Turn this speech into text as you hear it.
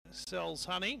sells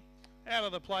honey. Out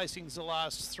of the placings the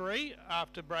last three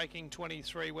after breaking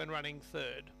 23 when running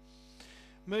third.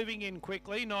 Moving in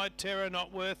quickly, Night Terror,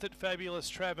 Not Worth It, Fabulous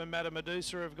Trav and Madame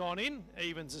Medusa have gone in.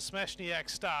 Evens a Smashniak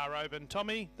Star, Oban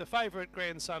Tommy, the favourite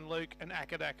Grandson Luke and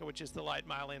Akadaka, which is the late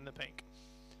male in the pink.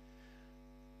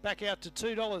 Back out to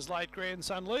 $2 late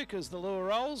Grandson Luke as the lure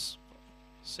rolls.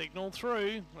 Signal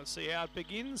through. Let's see how it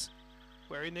begins.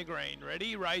 We're in the green.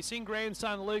 Ready? Racing.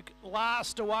 Grandson Luke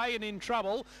last away and in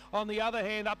trouble. On the other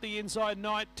hand, up the inside,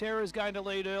 Night Terror is going to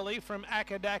lead early from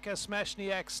Akadaka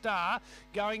Smashniak Star.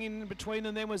 Going in between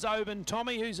them then was Oban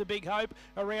Tommy, who's a big hope.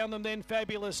 Around them then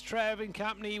Fabulous Trav in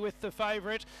company with the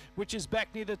favourite, which is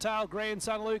back near the tail,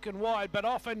 Grandson Luke and wide. But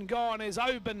off and gone is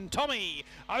Oban Tommy.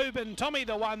 Oban Tommy,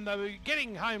 the one that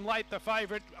getting home late, the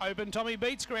favourite. Oban Tommy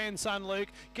beats Grandson Luke.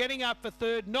 Getting up for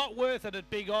third, Not Worth It at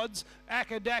big odds.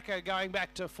 Akadaka going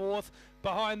back to fourth.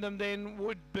 Behind them then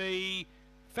would be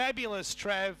Fabulous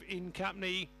Trav in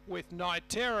company with Night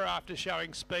Terror after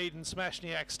showing speed and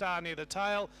Smashniak Star near the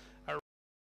tail.